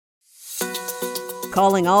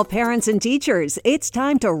Calling all parents and teachers, it's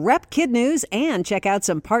time to rep Kid News and check out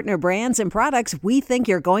some partner brands and products we think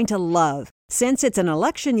you're going to love. Since it's an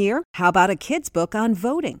election year, how about a kid's book on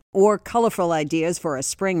voting? Or colorful ideas for a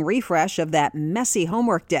spring refresh of that messy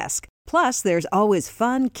homework desk? Plus, there's always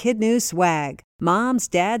fun Kid News swag. Moms,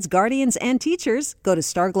 dads, guardians, and teachers, go to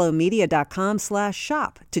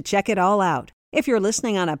starglowmedia.com/shop to check it all out. If you're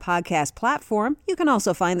listening on a podcast platform, you can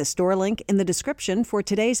also find the store link in the description for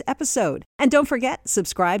today's episode. And don't forget,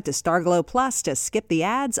 subscribe to Starglow Plus to skip the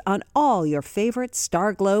ads on all your favorite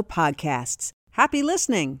Starglow podcasts. Happy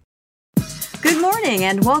listening! Good morning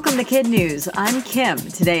and welcome to Kid News. I'm Kim.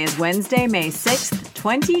 Today is Wednesday, May 6th,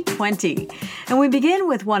 2020. And we begin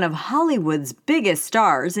with one of Hollywood's biggest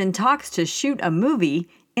stars in talks to shoot a movie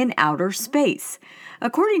in outer space.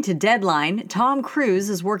 According to Deadline, Tom Cruise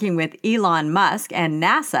is working with Elon Musk and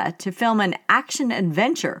NASA to film an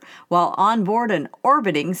action-adventure while on board an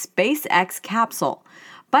orbiting SpaceX capsule.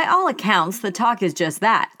 By all accounts, the talk is just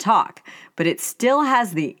that, talk, but it still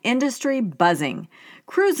has the industry buzzing.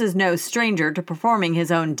 Cruise is no stranger to performing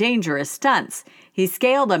his own dangerous stunts. He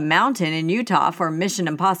scaled a mountain in Utah for Mission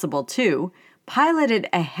Impossible 2, piloted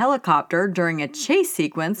a helicopter during a chase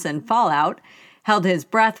sequence in Fallout, held his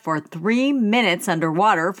breath for 3 minutes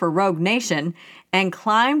underwater for Rogue Nation, and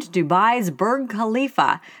climbed Dubai's Burj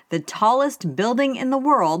Khalifa, the tallest building in the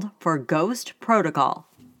world, for Ghost Protocol.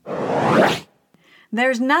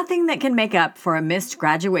 There's nothing that can make up for a missed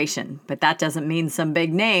graduation, but that doesn't mean some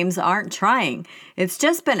big names aren't trying. It's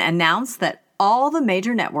just been announced that all the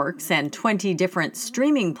major networks and 20 different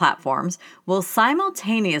streaming platforms will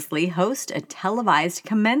simultaneously host a televised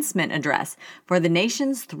commencement address for the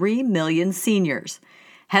nation's 3 million seniors.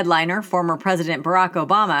 Headliner, former President Barack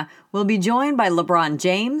Obama, will be joined by LeBron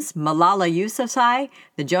James, Malala Yousafzai,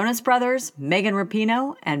 the Jonas Brothers, Megan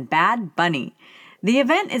Rapinoe, and Bad Bunny. The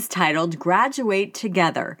event is titled Graduate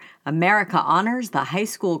Together, America Honors the High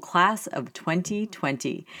School Class of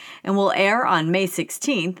 2020, and will air on May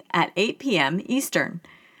 16th at 8 p.m. Eastern.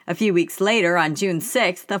 A few weeks later, on June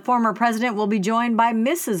 6th, the former president will be joined by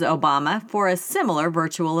Mrs. Obama for a similar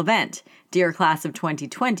virtual event, Dear Class of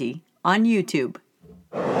 2020, on YouTube.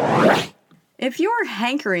 If you're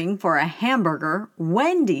hankering for a hamburger,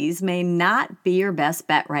 Wendy's may not be your best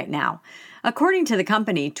bet right now. According to the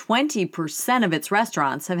company, 20% of its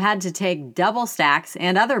restaurants have had to take double stacks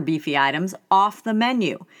and other beefy items off the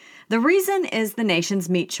menu. The reason is the nation's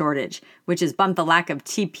meat shortage, which has bumped the lack of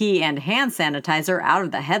TP and hand sanitizer out of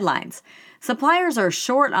the headlines. Suppliers are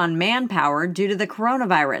short on manpower due to the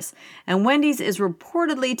coronavirus, and Wendy's is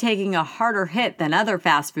reportedly taking a harder hit than other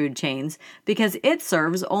fast food chains because it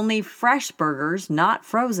serves only fresh burgers, not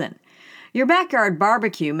frozen. Your backyard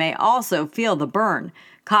barbecue may also feel the burn.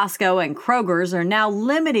 Costco and Kroger's are now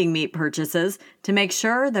limiting meat purchases to make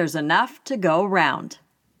sure there's enough to go around.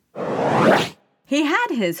 He had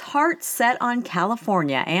his heart set on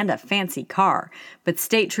California and a fancy car, but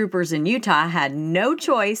state troopers in Utah had no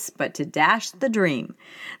choice but to dash the dream.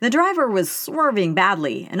 The driver was swerving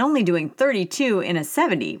badly and only doing 32 in a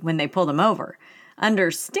 70 when they pulled him over.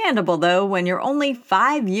 Understandable, though, when you're only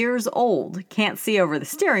 5 years old, can't see over the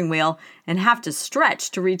steering wheel, and have to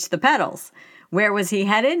stretch to reach the pedals. Where was he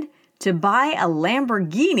headed? To buy a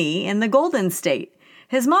Lamborghini in the Golden State.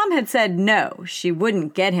 His mom had said no, she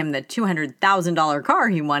wouldn't get him the $200,000 car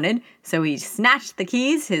he wanted, so he snatched the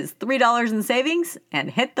keys, his $3 in savings,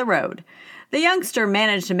 and hit the road. The youngster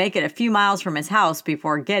managed to make it a few miles from his house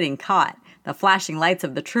before getting caught. The flashing lights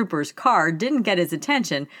of the trooper's car didn't get his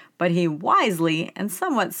attention, but he wisely and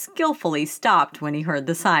somewhat skillfully stopped when he heard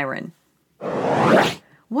the siren.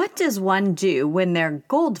 What does one do when their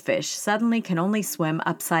goldfish suddenly can only swim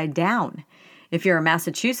upside down? If you're a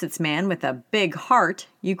Massachusetts man with a big heart,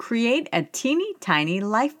 you create a teeny tiny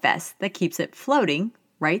life vest that keeps it floating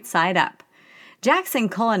right side up. Jackson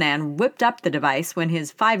Cullinan whipped up the device when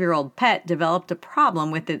his 5-year-old pet developed a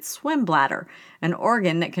problem with its swim bladder, an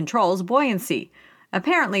organ that controls buoyancy.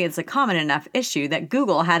 Apparently, it's a common enough issue that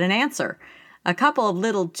Google had an answer. A couple of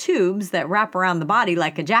little tubes that wrap around the body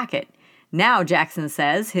like a jacket. Now, Jackson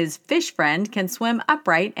says, his fish friend can swim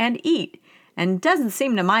upright and eat, and doesn't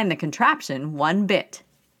seem to mind the contraption one bit.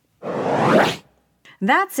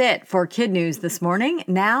 That's it for Kid News this morning.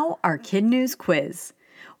 Now, our Kid News quiz.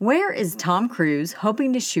 Where is Tom Cruise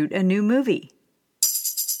hoping to shoot a new movie?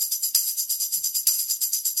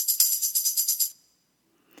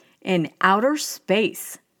 In outer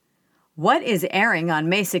space. What is airing on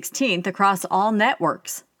May 16th across all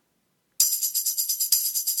networks?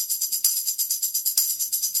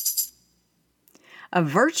 A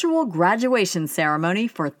virtual graduation ceremony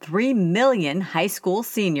for 3 million high school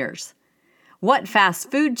seniors. What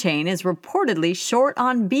fast food chain is reportedly short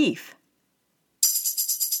on beef?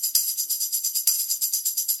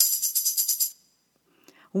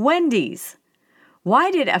 Wendy's.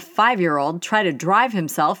 Why did a 5-year-old try to drive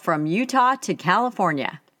himself from Utah to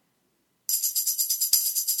California?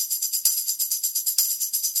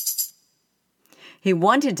 He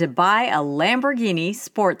wanted to buy a Lamborghini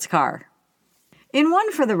sports car. In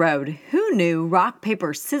One for the Road, who knew rock,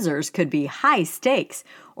 paper, scissors could be high stakes,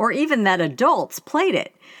 or even that adults played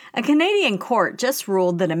it? A Canadian court just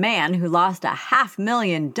ruled that a man who lost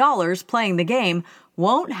 $500,000 playing the game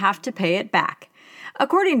won't have to pay it back.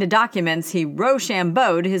 According to documents, he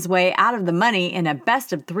Roshamboed his way out of the money in a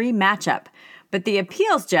best-of-3 matchup. But the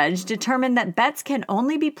appeals judge determined that bets can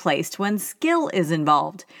only be placed when skill is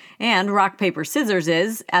involved. And rock, paper, scissors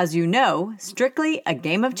is, as you know, strictly a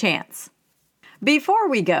game of chance. Before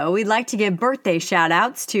we go, we'd like to give birthday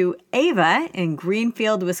shout-outs to Ava in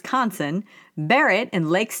Greenfield, Wisconsin, Barrett in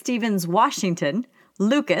Lake Stevens, Washington,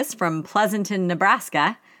 Lucas from Pleasanton,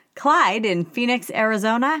 Nebraska, Clyde in Phoenix,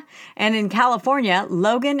 Arizona, and in California,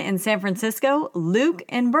 Logan in San Francisco, Luke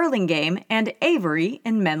in Burlingame, and Avery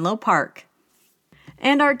in Menlo Park.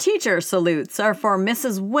 And our teacher salutes are for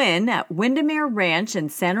Mrs. Wynn at Windermere Ranch in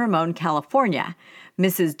San Ramon, California,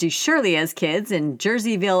 Mrs. DeShirley's kids in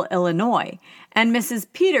Jerseyville, Illinois, and Mrs.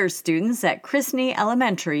 Peters' students at Chrisney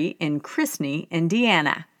Elementary in Chrisney,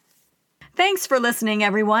 Indiana. Thanks for listening,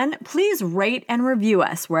 everyone. Please rate and review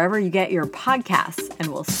us wherever you get your podcasts, and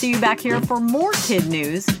we'll see you back here for more kid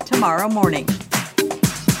news tomorrow morning.